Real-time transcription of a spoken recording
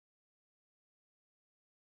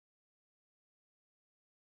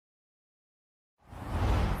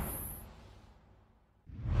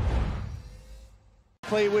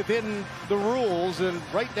play within the rules. And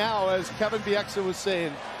right now, as Kevin Bieksa was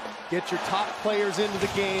saying, get your top players into the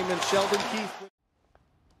game, and Sheldon Keefe.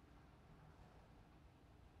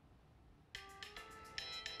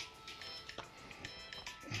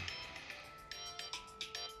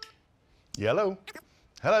 Yellow.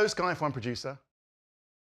 Hello, Sky F1 producer.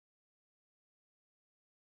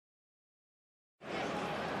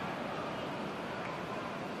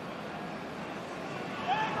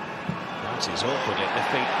 Bounces awkward at the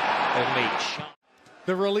feet of Leach.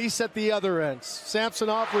 The release at the other end.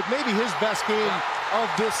 Samsonov with maybe his best game of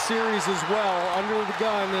this series as well, under the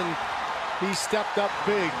gun, and he stepped up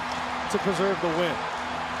big to preserve the win.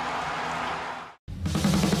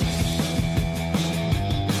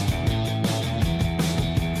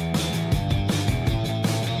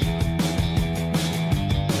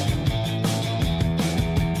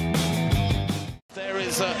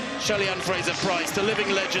 Shelly-Ann Fraser-Pryce, the living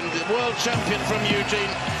legend, the world champion from Eugene,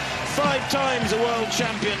 5 times a world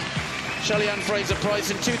champion. Shelly-Ann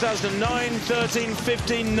Fraser-Pryce in 2009, 13,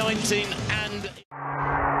 15, 19 and...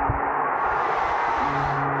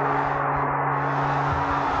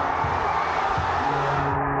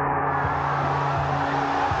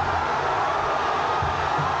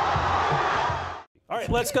 All right,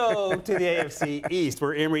 let's go to the AFC East,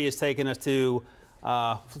 where Emery is taking us to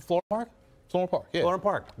Florham Park? Florham Park, yeah. Florham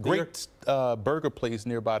Park. Great burger place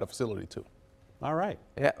nearby the facility, too. All right.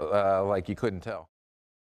 Yeah, like you couldn't tell.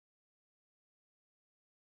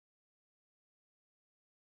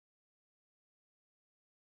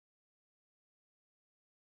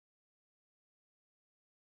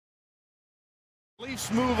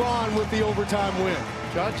 Leafs move on with the overtime win.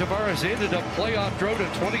 John Tavares ended a playoff drought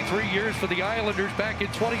of 23 years for the Islanders back in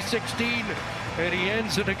 2016, and he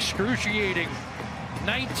ends an excruciating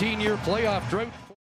 19-year playoff drought.